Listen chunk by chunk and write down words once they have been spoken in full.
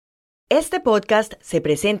Este podcast se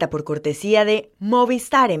presenta por cortesía de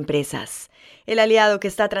Movistar Empresas, el aliado que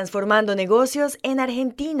está transformando negocios en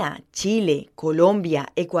Argentina, Chile, Colombia,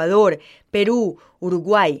 Ecuador, Perú,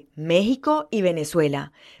 Uruguay, México y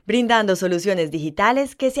Venezuela, brindando soluciones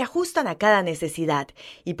digitales que se ajustan a cada necesidad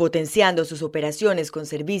y potenciando sus operaciones con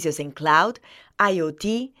servicios en cloud,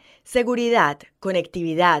 IoT, seguridad,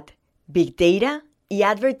 conectividad, Big Data y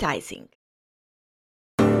advertising.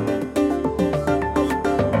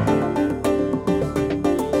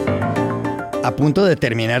 A punto de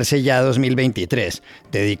terminarse ya 2023,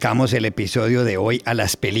 dedicamos el episodio de hoy a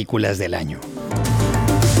las películas del año.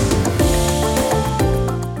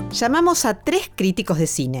 Llamamos a 3 críticos de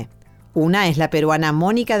cine. Una es la peruana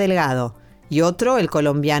Mónica Delgado y otro el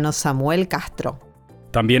colombiano Samuel Castro.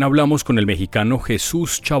 También hablamos con el mexicano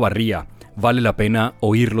Jesús Chavarría. Vale la pena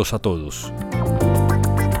oírlos a todos.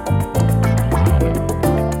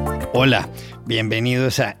 Hola,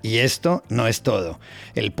 bienvenidos a Y esto no es todo,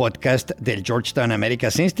 el podcast del Georgetown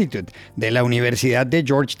Americas Institute de la Universidad de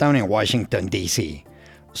Georgetown en Washington, D.C.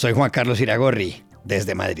 Soy Juan Carlos Iragorri,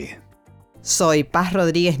 desde Madrid. Soy Paz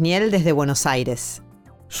Rodríguez Niel, desde Buenos Aires.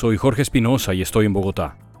 Soy Jorge Espinosa y estoy en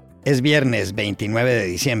Bogotá. Es viernes 29 de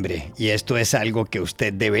diciembre y esto es algo que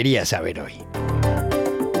usted debería saber hoy.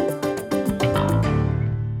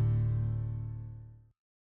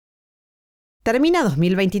 Termina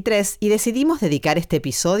 2023 y decidimos dedicar este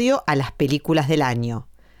episodio a las películas del año.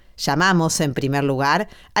 Llamamos, en primer lugar,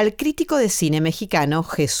 al crítico de cine mexicano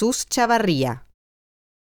Jesús Chavarría.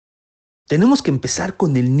 Tenemos que empezar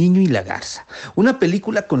con El niño y la garza, una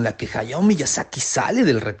película con la que Hayao Miyazaki sale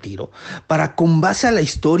del retiro para, con base a la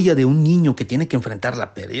historia de un niño que tiene que enfrentar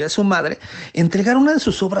la pérdida de su madre, entregar una de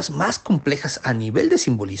sus obras más complejas a nivel de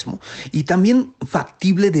simbolismo y también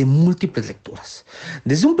factible de múltiples lecturas.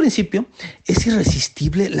 Desde un principio es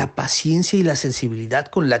irresistible la paciencia y la sensibilidad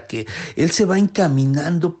con la que él se va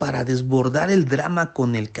encaminando para desbordar el drama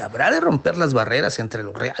con el que habrá de romper las barreras entre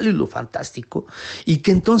lo real y lo fantástico, y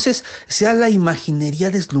que entonces sea la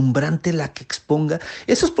imaginería deslumbrante la que exponga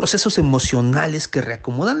esos procesos emocionales que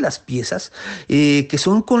reacomodan las piezas que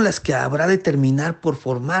son con las que habrá de terminar por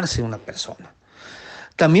formarse una persona.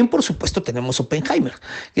 También, por supuesto, tenemos Oppenheimer,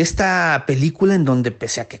 esta película en donde,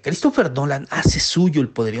 pese a que Christopher Nolan hace suyo el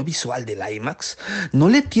poderío visual del IMAX, no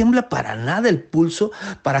le tiembla para nada el pulso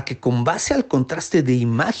para que, con base al contraste de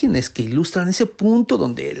imágenes que ilustran ese punto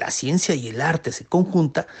donde la ciencia y el arte se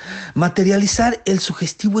conjuntan, materializar el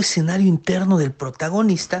sugestivo escenario interno del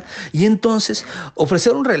protagonista y entonces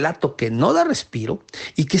ofrecer un relato que no da respiro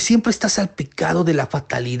y que siempre está salpicado de la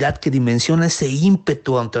fatalidad que dimensiona ese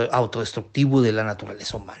ímpetu autodestructivo de la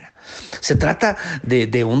naturaleza humana. Se trata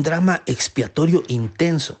de un drama expiatorio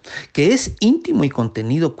intenso, que es íntimo y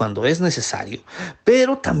contenido cuando es necesario,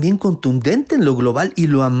 pero también contundente en lo global y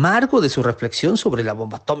lo amargo de su reflexión sobre la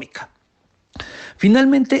bomba atómica.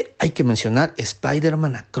 Finalmente, hay que mencionar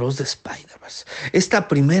Spider-Man Across the Spider-Verse, esta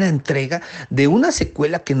primera entrega de una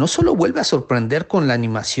secuela que no solo vuelve a sorprender con la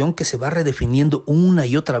animación que se va redefiniendo una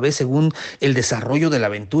y otra vez según el desarrollo de la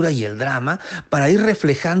aventura y el drama, para ir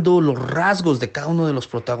reflejando los rasgos de cada uno de los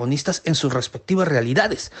protagonistas en sus respectivas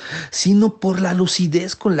realidades, sino por la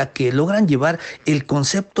lucidez con la que logran llevar el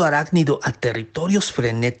concepto arácnido a territorios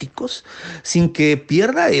frenéticos sin que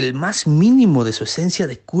pierda el más mínimo de su esencia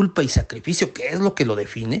de culpa y sacrificio, que es lo que lo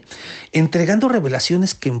define, entregando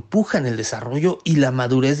revelaciones que empujan el desarrollo y la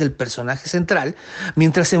madurez del personaje central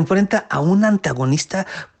mientras se enfrenta a un antagonista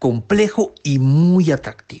complejo y muy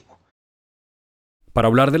atractivo. Para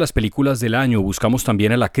hablar de las películas del año, buscamos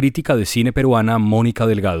también a la crítica de cine peruana Mónica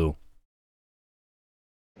Delgado.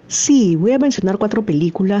 Sí, voy a mencionar 4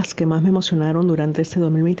 películas que más me emocionaron durante este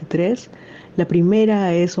 2023. La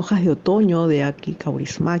primera es Hojas de Otoño, de Aki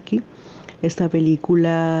Kaurismäki. Esta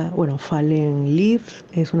película, Fallen Leaves,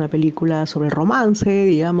 es una película sobre romance,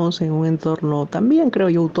 digamos, en un entorno también, creo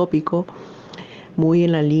yo, utópico, muy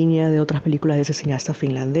en la línea de otras películas de ese cineasta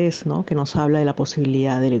finlandés, ¿no? Que nos habla de la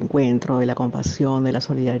posibilidad del encuentro, de la compasión, de la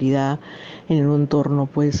solidaridad en un entorno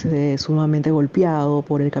pues sumamente golpeado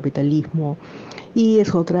por el capitalismo. Y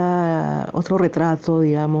es otro retrato,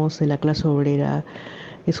 digamos, de la clase obrera.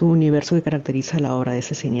 Es un universo que caracteriza la obra de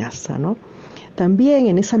ese cineasta, ¿no? También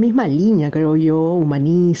en esa misma línea, creo yo,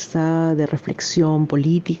 humanista, de reflexión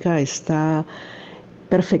política, está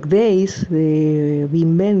Perfect Days de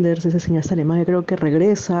Wim Wenders, ese cineasta alemán que creo que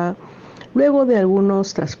regresa luego de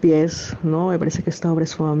algunos traspiés, ¿no? Me parece que esta obra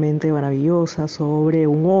es sumamente maravillosa sobre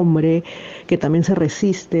un hombre que también se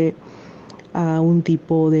resiste a un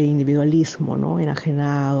tipo de individualismo, ¿no?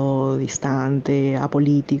 Enajenado, distante,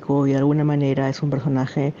 apolítico, y de alguna manera es un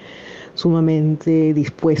personaje sumamente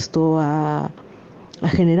dispuesto a a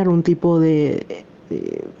generar un tipo de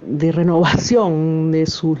renovación de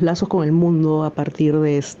sus lazos con el mundo a partir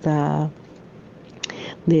de esta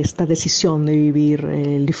decisión de vivir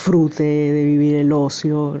el disfrute, de vivir el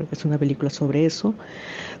ocio. Creo que es una película sobre eso.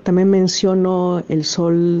 También menciono El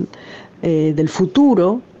sol del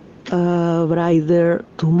futuro, Brighter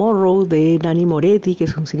Tomorrow, de Nanni Moretti, que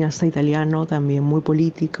es un cineasta italiano también muy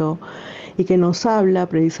político y que nos habla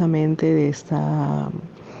precisamente de esta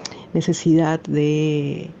necesidad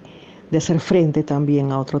de hacer frente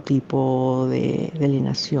también a otro tipo de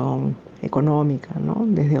alienación económica, ¿no?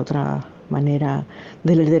 Desde otra manera,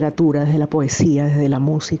 de la literatura, desde la poesía, desde la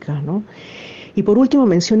música, ¿no? Y por último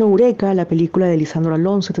menciono Eureka, la película de Lisandro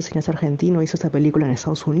Alonso, este cineasta argentino, hizo esta película en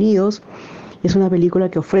Estados Unidos. Es una película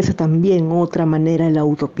que ofrece también otra manera de la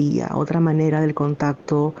utopía, otra manera del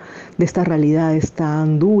contacto de estas realidades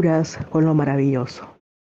tan duras con lo maravilloso.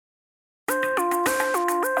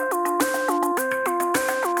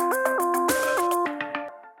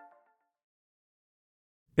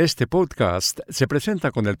 Este podcast se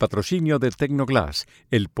presenta con el patrocinio de Tecnoglass,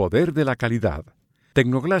 el poder de la calidad.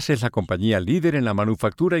 Tecnoglass es la compañía líder en la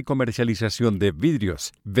manufactura y comercialización de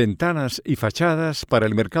vidrios, ventanas y fachadas para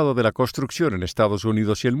el mercado de la construcción en Estados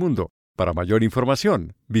Unidos y el mundo. Para mayor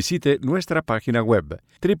información, visite nuestra página web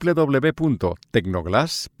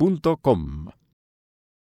www.tecnoglass.com.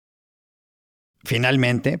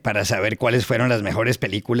 Finalmente, para saber cuáles fueron las mejores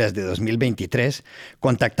películas de 2023,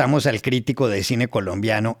 contactamos al crítico de cine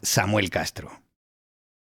colombiano Samuel Castro.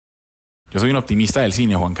 Yo soy un optimista del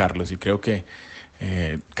cine, Juan Carlos, y creo que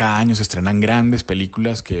cada año se estrenan grandes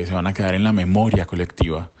películas que se van a quedar en la memoria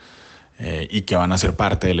colectiva y que van a ser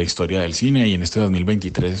parte de la historia del cine. Y en este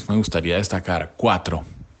 2023 me gustaría destacar 4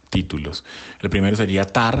 títulos. El primero sería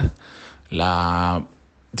Tar, la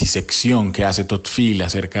disección que hace Todd Field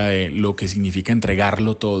acerca de lo que significa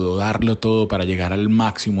entregarlo todo, darlo todo para llegar al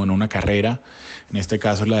máximo en una carrera, en este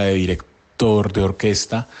caso la de director de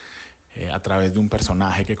orquesta, a través de un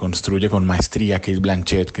personaje que construye con maestría, que es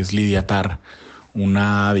Blanchett, que es Lydia Tarr,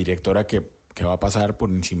 una directora que va a pasar por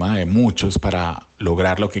encima de muchos para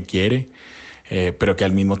lograr lo que quiere, pero que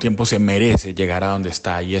al mismo tiempo se merece llegar a donde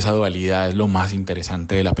está, y esa dualidad es lo más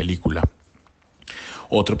interesante de la película.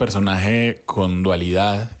 Otro personaje con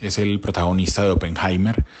dualidad es el protagonista de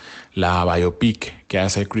Oppenheimer, la biopic que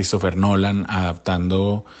hace Christopher Nolan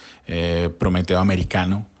adaptando Prometeo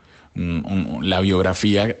Americano, la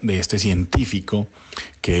biografía de este científico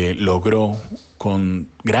que logró,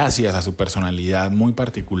 gracias a su personalidad muy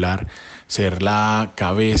particular, ser la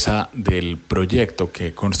cabeza del proyecto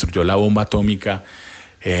que construyó la bomba atómica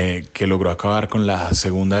que logró acabar con la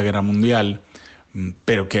Segunda Guerra Mundial,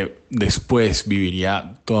 pero que después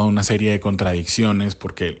viviría toda una serie de contradicciones,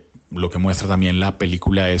 porque lo que muestra también la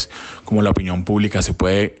película es cómo la opinión pública se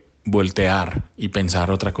puede voltear y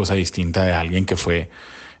pensar otra cosa distinta de alguien que fue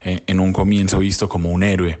en un comienzo visto como un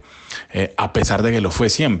héroe, a pesar de que lo fue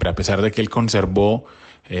siempre, a pesar de que él conservó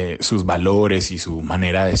sus valores y su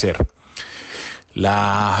manera de ser.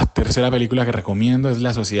 La tercera película que recomiendo es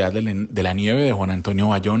La Sociedad de la Nieve, de Juan Antonio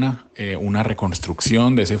Bayona, una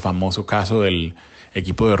reconstrucción de ese famoso caso del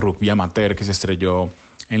equipo de rugby amateur que se estrelló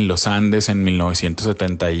en los Andes en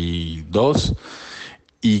 1972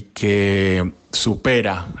 y que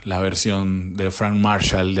supera la versión de Frank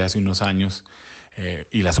Marshall de hace unos años,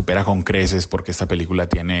 y la supera con creces, porque esta película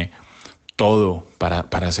tiene todo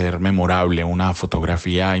para ser memorable, una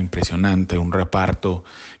fotografía impresionante, un reparto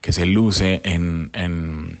que se luce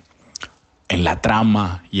en la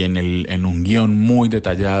trama y en un guión muy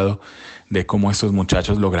detallado de cómo estos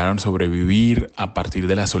muchachos lograron sobrevivir a partir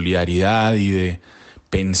de la solidaridad y de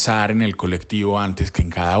pensar en el colectivo antes que en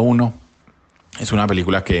cada uno. Es una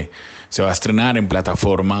película que se va a estrenar en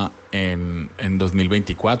plataforma en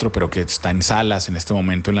 2024, pero que está en salas en este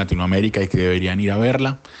momento en Latinoamérica y que deberían ir a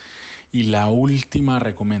verla. Y la última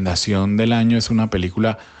recomendación del año es una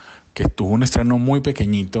película que tuvo un estreno muy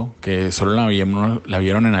pequeñito, que solo la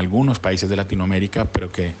vieron en algunos países de Latinoamérica,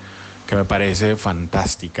 pero que me parece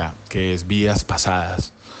fantástica, que es Vidas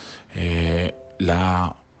Pasadas.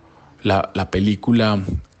 La película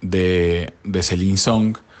de Celine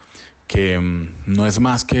Song, que no es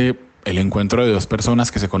más que el encuentro de 2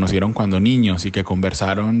 personas que se conocieron cuando niños y que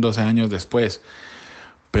conversaron 12 años después,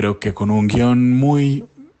 pero que con un guión muy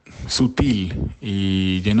sutil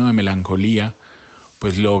y lleno de melancolía,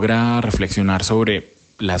 pues logra reflexionar sobre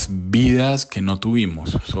las vidas que no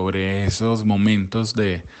tuvimos, sobre esos momentos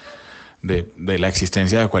de la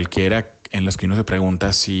existencia de cualquiera en los que uno se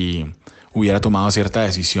pregunta si hubiera tomado cierta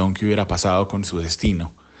decisión, qué hubiera pasado con su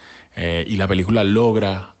destino. Y la película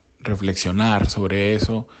logra reflexionar sobre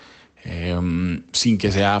eso sin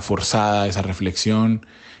que sea forzada esa reflexión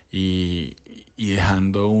y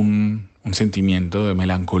dejando un sentimiento de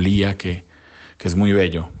melancolía que es muy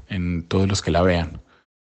bello en todos los que la vean.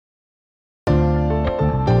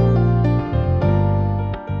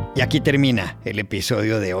 Y aquí termina el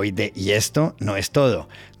episodio de hoy de Y esto no es todo,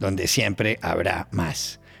 donde siempre habrá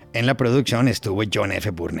más. En la producción estuvo John F.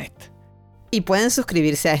 Burnett. Y pueden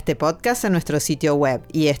suscribirse a este podcast en nuestro sitio web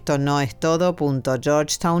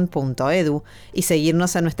yestonoestodo.georgetown.edu y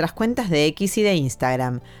seguirnos en nuestras cuentas de X y de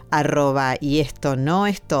Instagram,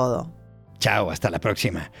 @yestonoestodo. Chao, hasta la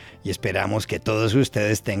próxima. Y esperamos que todos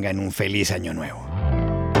ustedes tengan un feliz año nuevo.